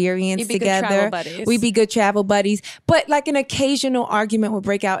that experience together. Good travel buddies. We'd be good travel buddies. But like an occasional argument would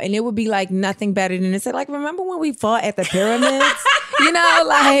break out, and it would be like nothing better than it. Like, remember when we fought at the pyramids? You know,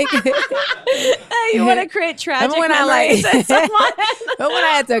 like you want to create tragic when memories. Remember when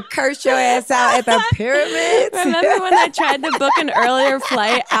I had to curse your ass out at the pyramids? Remember when I tried to book an earlier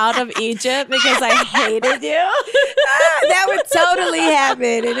flight out of Egypt because I hated you? That would totally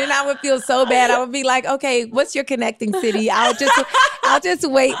happen, and then I would feel so bad. I would be like, "Okay, what's your connecting city? I'll just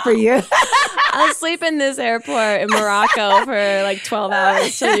wait for you." I'll sleep in this airport in Morocco for like 12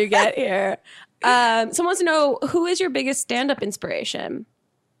 hours till you get here. Someone wants to know, who is your biggest stand-up inspiration?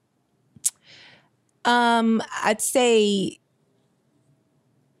 I'd say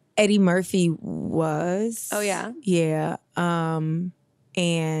Eddie Murphy was. Oh yeah? Yeah. And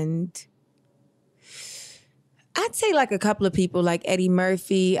I'd say like a couple of people like Eddie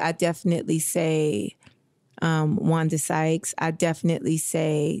Murphy. I definitely say Wanda Sykes. I definitely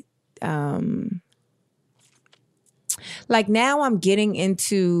say like now I'm getting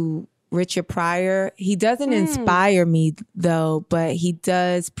into Richard Pryor. He doesn't inspire me though, but he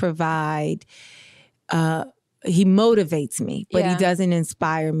does provide, he motivates me, but he doesn't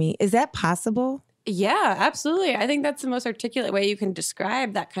inspire me. Is that possible? Yeah, absolutely. I think that's the most articulate way you can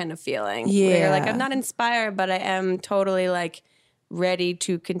describe that kind of feeling. Yeah. Where you're like, I'm not inspired, but I am totally like ready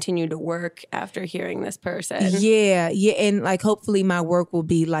to continue to work after hearing this person. Yeah. And like hopefully my work will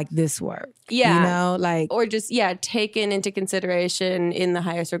be like this work. Yeah. You know, like, or just taken into consideration in the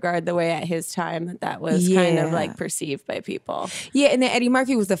highest regard the way at his time that was kind of like perceived by people. Yeah, and then Eddie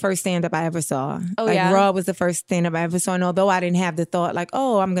Murphy was the first stand-up I ever saw. Oh, like, yeah? Raw was the first stand-up I ever saw, and although I didn't have the thought like,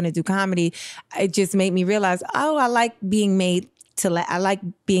 oh, I'm gonna do comedy, it just made me realize, oh, I like being made to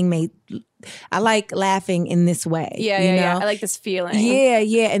I like laughing in this way. Yeah. I like this feeling.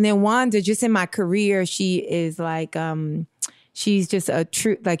 Yeah. And then Wanda, just in my career, she is like, she's just a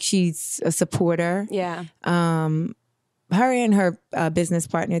true, like she's a supporter. Yeah. Her and her business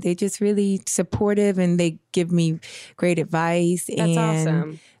partner, they're just really supportive and they give me great advice. That's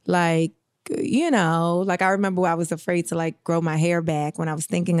awesome. Like, you know, like I remember I was afraid to like grow my hair back when I was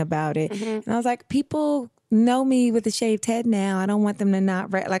thinking about it. And I was like, people know me with a shaved head now. I don't want them to not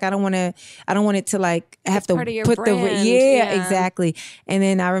like. I don't want it to like have it's to part of your put brand. Yeah, exactly. And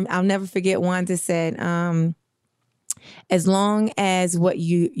then I'll never forget Wanda said, as long as what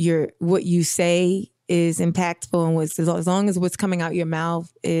you say is impactful and as long as what's coming out your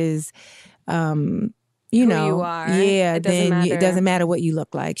mouth is you know, you are. Yeah, then it doesn't matter what you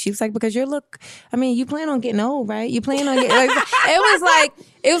look like. She was like, because you plan on getting old, right? You plan on getting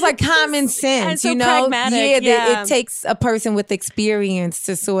it was like common sense, so you know? pragmatic, It takes a person with experience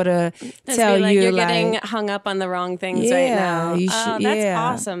to sort of tell you you're getting hung up on the wrong things right now. That's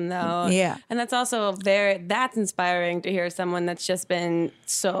awesome though. Yeah. And that's also that's inspiring to hear someone that's just been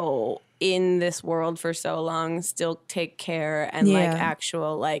so in this world for so long still take care and like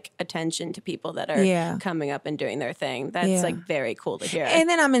actual like attention to people that are coming up and doing their thing. That's like very cool to hear. And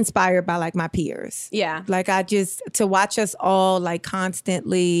then I'm inspired by like my peers. Yeah. Like to watch us all like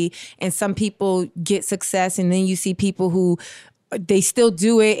constantly, and some people get success and then you see people who they still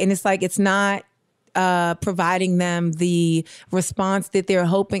do it and it's like it's not providing them the response that they're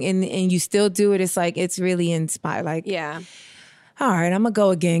hoping and you still do it. It's like it's really inspired. Like all right, I'm gonna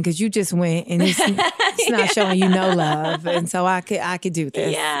go again because you just went and it's not showing you no love, and so I could do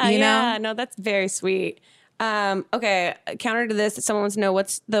this. Yeah, no, that's very sweet. Okay, counter to this, someone wants to know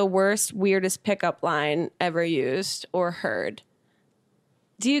what's the worst, weirdest pickup line ever used or heard.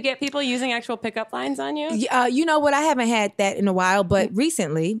 Do you get people using actual pickup lines on you? You know what? I haven't had that in a while, but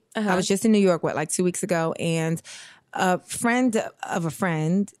recently I was just in New York, like 2 weeks ago, and a friend of a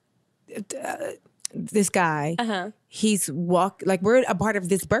friend. This guy, he's we're a part of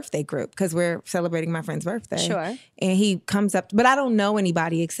this birthday group because we're celebrating my friend's birthday. Sure. And he comes up, but I don't know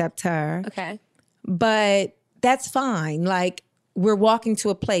anybody except her. Okay. But that's fine. Like we're walking to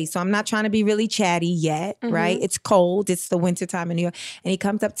a place, so I'm not trying to be really chatty yet, right? It's cold. It's the wintertime in New York. And he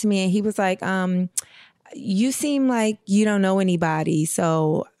comes up to me and he was like, you seem like you don't know anybody,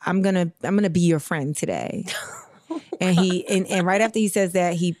 so I'm gonna be your friend today. And and right after he says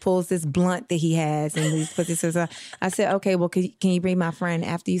that, he pulls this blunt that he has and he puts it. I said, okay, well, can you bring my friend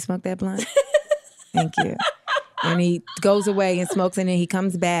after you smoke that blunt? Thank you. And he goes away and smokes, and then he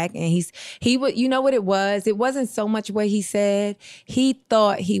comes back, and he would, you know what it was? It wasn't so much what he said. He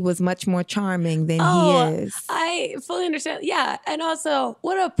thought he was much more charming than he is. I fully understand. Yeah. And also,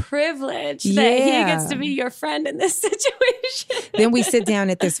 what a privilege that he gets to be your friend in this situation. Then we sit down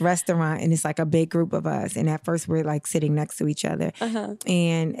at this restaurant, and it's like a big group of us. And at first we're like sitting next to each other.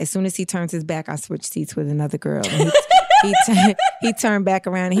 And as soon as he turns his back, I switch seats with another girl. And he turned back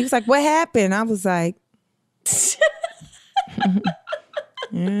around, and he was like, "What happened?" I was like,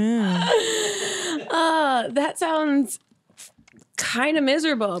 that sounds kind of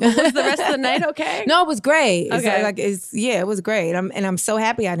miserable. But was the rest of the night okay? No, it was great. Okay. It was great. I'm so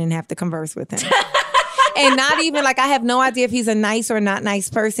happy I didn't have to converse with him. And not even like, I have no idea if he's a nice or not nice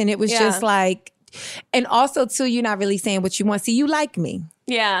person. It was just like, and also too, you're not really saying what you want. See, you like me.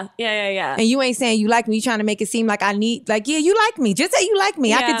 Yeah. And you ain't saying you like me. You trying to make it seem like I need, like, yeah, you like me. Just say you like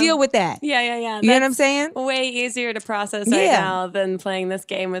me. I could deal with that. Yeah. You know what I'm saying? Way easier to process right now than playing this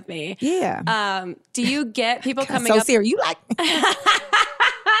game with me. Yeah. Do you get people coming so up? serious. You like me.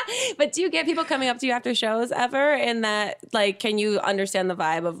 But do you get people coming up to you after shows ever? In that, like, can you understand the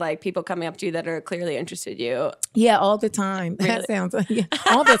vibe of like people coming up to you that are clearly interested in you? Yeah, all the time. Really? That sounds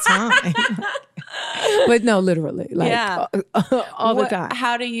all the time. But no, literally, like all the time.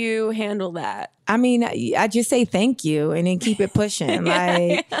 How do you handle that? I mean, I just say thank you and then keep it pushing.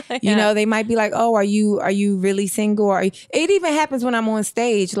 You know, they might be like, "Oh, are you really single?" Or it even happens when I'm on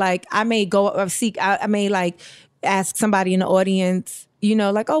stage. Like, I may go I may like ask somebody in the audience, you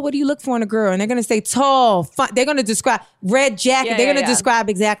know, like, "Oh, what do you look for in a girl?" And they're gonna say tall, fun. They're gonna describe red jacket. They're gonna describe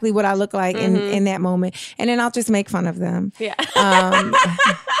exactly what I look like in that moment, and then I'll just make fun of them. Yeah.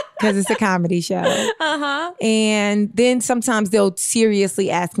 Because it's a comedy show. And then sometimes they'll seriously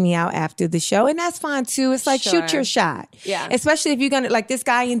ask me out after the show. And that's fine too. It's like, shoot your shot. Yeah. Especially if you're going to, like this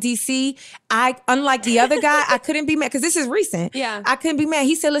guy in DC, unlike the other guy, I couldn't be mad. Because this is recent. Yeah. I couldn't be mad.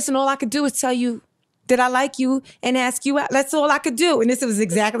 He said, "Listen, all I could do is tell you that I like you and ask you out. That's all I could do." And this was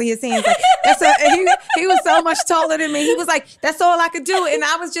exactly his hands. Like, he was so much taller than me. He was like, "That's all I could do." And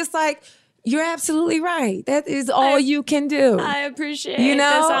I was just like, "You're absolutely right. That is all you can do." I appreciate this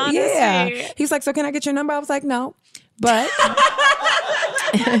honesty. Yeah. He was like, "So can I get your number?" I was like, "No." But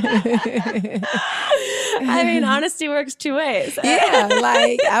I mean, honesty works two ways. Yeah.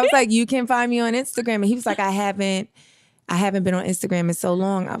 Like, I was like, "You can find me on Instagram." And he was like, I haven't been on Instagram in so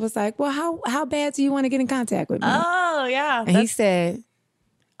long. I was like, "Well, how bad do you want to get in contact with me?" Oh, yeah. And he said,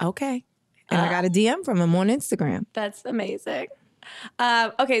 "Okay." And I got a DM from him on Instagram. That's amazing.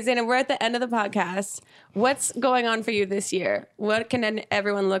 Okay, Zainab, we're at the end of the podcast. What's going on for you this year? What can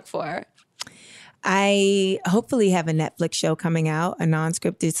everyone look for? I hopefully have a Netflix show coming out, a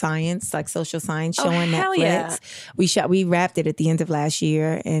non-scripted science, like social science show on hell Netflix. Yeah. We wrapped it at the end of last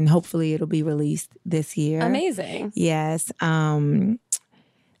year, and hopefully it'll be released this year. Amazing. Yes. I'm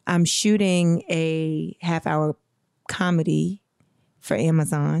shooting a half-hour comedy for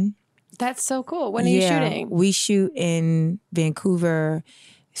Amazon. That's so cool. When are you shooting? We shoot in Vancouver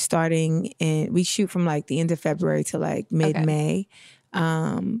we shoot from like the end of February to like mid-May.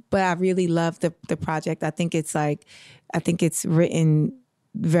 But I really love the project. I think it's written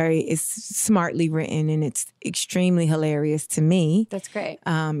it's smartly written, and it's extremely hilarious to me. That's great.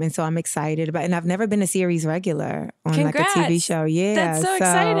 And so I'm excited about it. And I've never been a series regular on Congrats. like a TV show. Yeah. That's so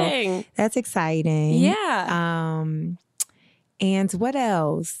exciting. That's exciting. Yeah. And what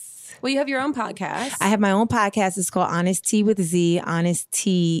else? Well, you have your own podcast. I have my own podcast. It's called Honest Tea with Z. Honest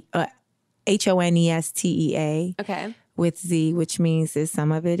Tea, HONESTEA. Okay. With Z, which means that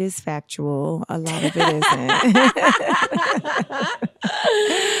some of it is factual, a lot of it isn't.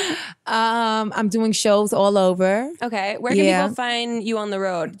 I'm doing shows all over. Okay. Where can people find you on the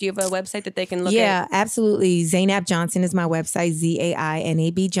road? Do you have a website that they can look at? Yeah, absolutely. Zainab Johnson is my website,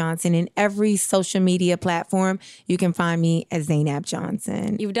 ZAINAB Johnson. In every social media platform, you can find me as Zainab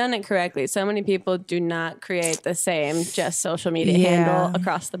Johnson. You've done it correctly. So many people do not create the same just social media handle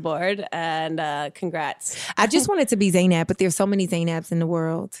across the board. And congrats. I just wanted to be Zainab, but there's so many Zainabs in the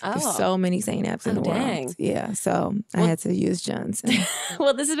world. Oh. There's so many Zainabs in the world. Yeah, so I had to use Johnson.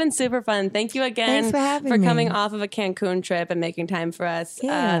 Well, this has been super fun. Thank you again for coming off of a Cancun trip and making time for us.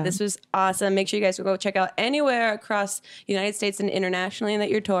 Yeah. This was awesome. Make sure you guys will go check out anywhere across the United States and internationally that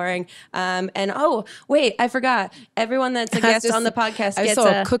you're touring. And oh, wait, I forgot. Everyone that's a guest on the podcast gets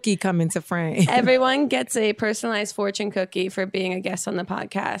a cookie come into frame. Everyone gets a personalized fortune cookie for being a guest on the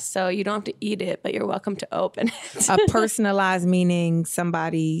podcast. So you don't have to eat it, but you're welcome to open it. A personalized meaning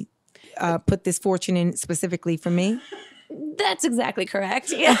somebody put this fortune in specifically for me? That's exactly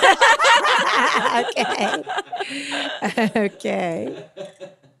correct. Yeah. Okay.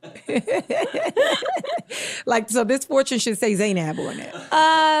 Like, so this fortune should say Zainab on it.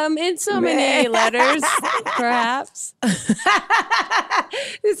 In so many letters, perhaps.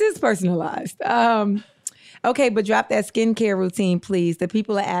 This is personalized. Okay, but drop that skincare routine, please. The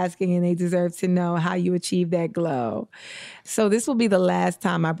people are asking and they deserve to know how you achieve that glow. So this will be the last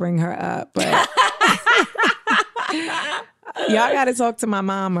time I bring her up, but y'all got to talk to my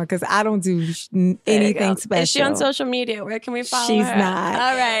mama because I don't do anything special. Is she on social media? Where can we follow her? She's not.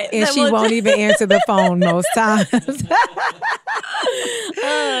 All right. And she won't even answer the phone most times.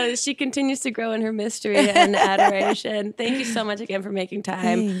 She continues to grow in her mystery and adoration. Thank you so much again for making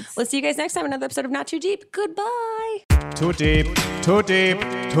time. Thanks. We'll see you guys next time. Another episode of Not Too Deep. Goodbye. Too deep, too deep,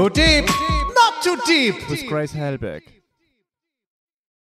 too deep, not too deep. With Grace Helbig.